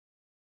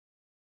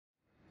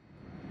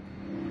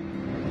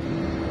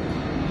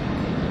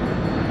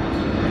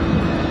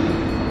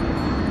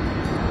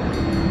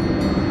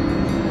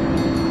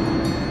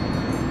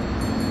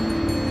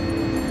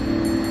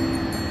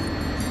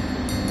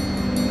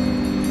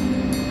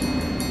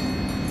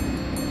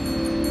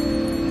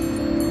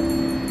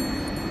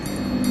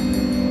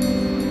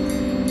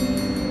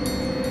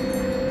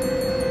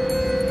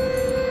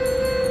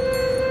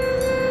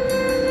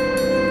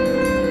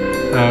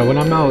When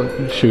I'm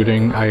out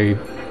shooting, I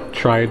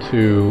try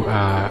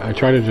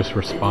to just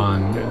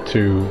respond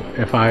to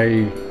if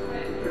I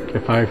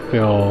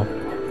feel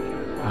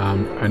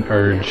an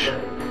urge,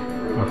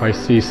 or if I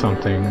see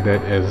something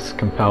that is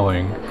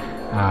compelling.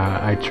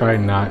 I try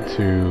not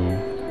to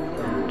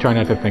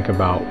think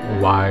about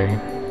why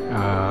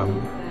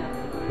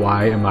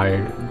am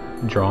I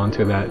drawn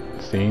to that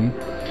scene.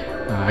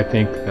 I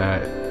think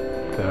that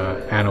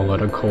the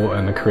analytical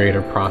and the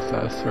creative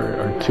process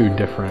are two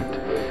different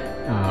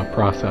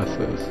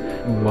processes.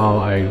 While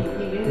I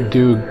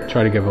do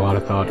try to give a lot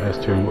of thought as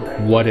to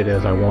what it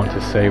is I want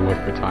to say with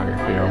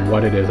photography, or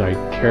what it is I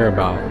care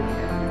about,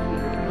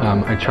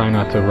 I try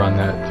not to run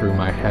that through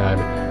my head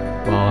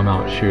while I'm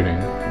out shooting,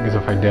 because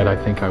if I did, I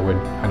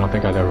don't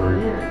think I'd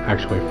ever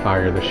actually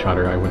fire the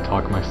shutter. I would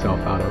talk myself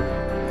out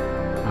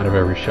of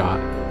every shot.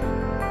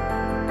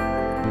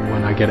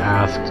 When I get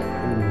asked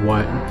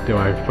what do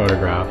I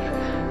photograph,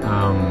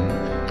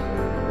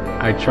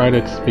 I try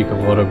to speak a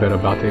little bit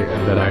about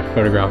that I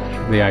photograph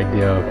the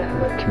idea of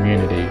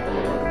community.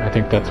 I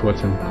think that's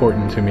what's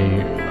important to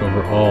me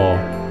overall,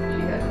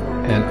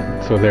 and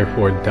so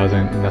therefore it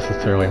doesn't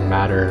necessarily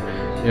matter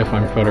if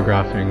I'm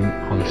photographing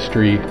on the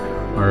street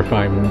or if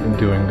I'm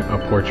doing a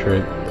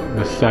portrait.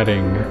 The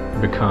setting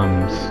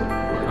becomes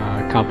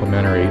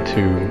complementary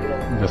to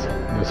this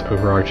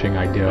overarching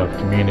idea of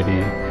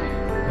community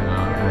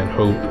and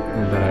hope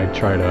that I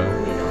try to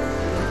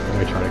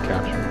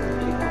capture.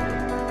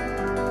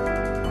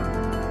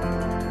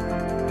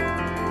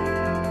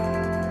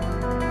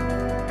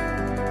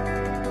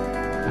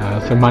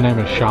 So my name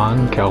is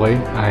Shaun Kelly.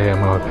 I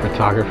am a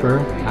photographer.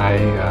 I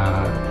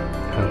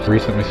have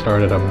recently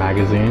started a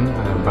magazine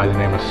by the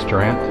name of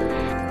Strant.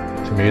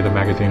 To me, the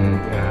magazine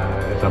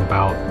is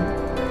about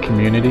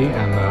community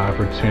and the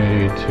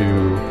opportunity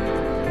to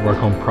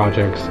work on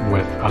projects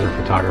with other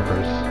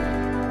photographers.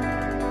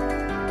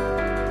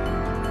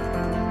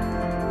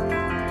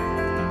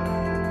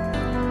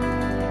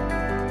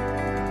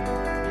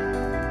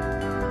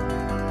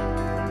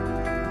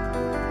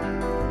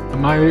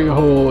 My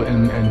whole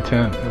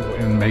intent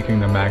in making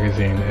the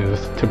magazine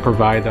is to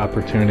provide the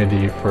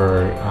opportunity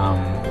for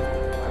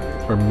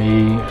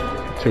me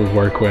to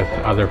work with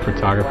other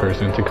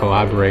photographers and to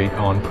collaborate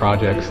on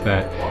projects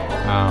that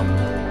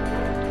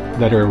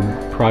are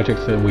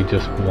projects that we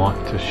just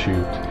want to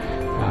shoot,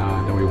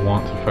 that we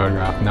want to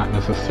photograph, not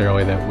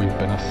necessarily that we've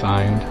been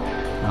assigned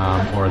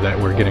or that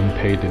we're getting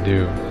paid to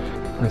do.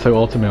 And so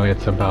ultimately,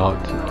 it's about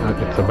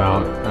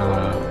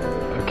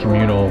a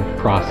communal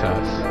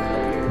process.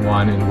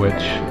 One in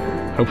which,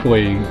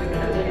 hopefully,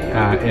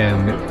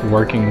 in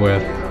working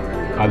with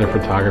other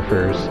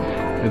photographers,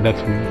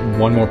 that's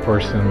one more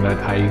person that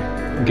I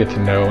get to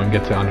know and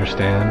get to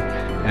understand,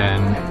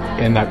 and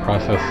in that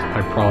process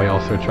I probably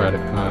also try to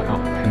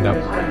end up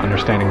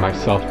understanding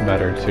myself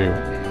better too.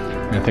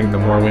 And I think the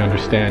more we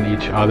understand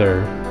each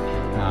other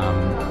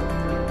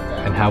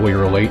and how we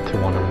relate to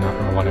one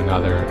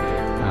another,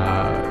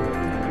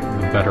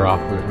 the better off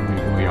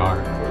we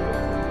are.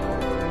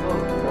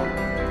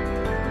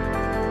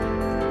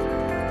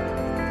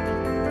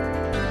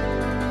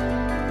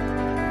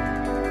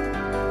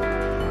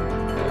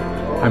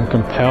 I'm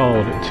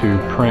compelled to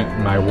print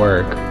my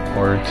work,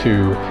 or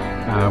to,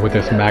 with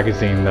this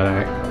magazine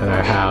that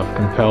I have,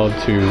 compelled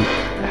to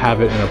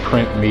have it in a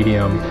print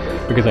medium,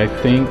 because I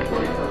think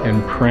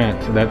in print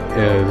that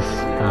is,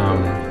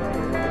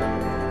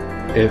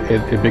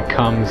 it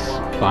becomes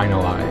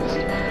finalized,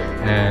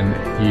 and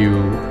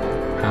you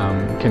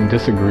can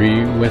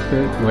disagree with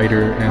it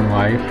later in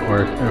life,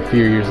 or a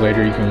few years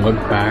later you can look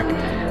back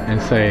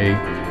and say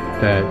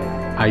that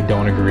I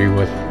don't agree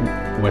with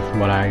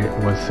what I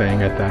was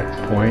saying at that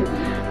point,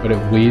 but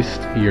at least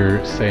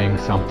you're saying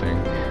something.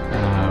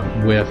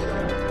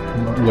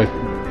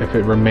 If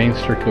it remains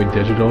strictly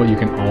digital, you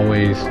can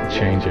always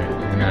change it,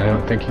 and I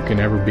don't think you can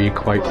ever be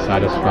quite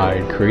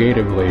satisfied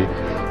creatively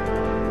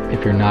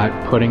if you're not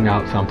putting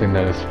out something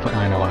that is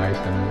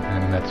finalized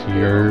and that's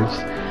yours,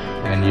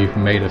 and you've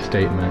made a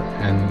statement,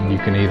 and you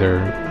can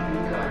either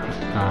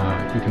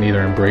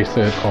embrace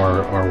it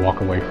or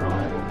walk away from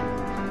it.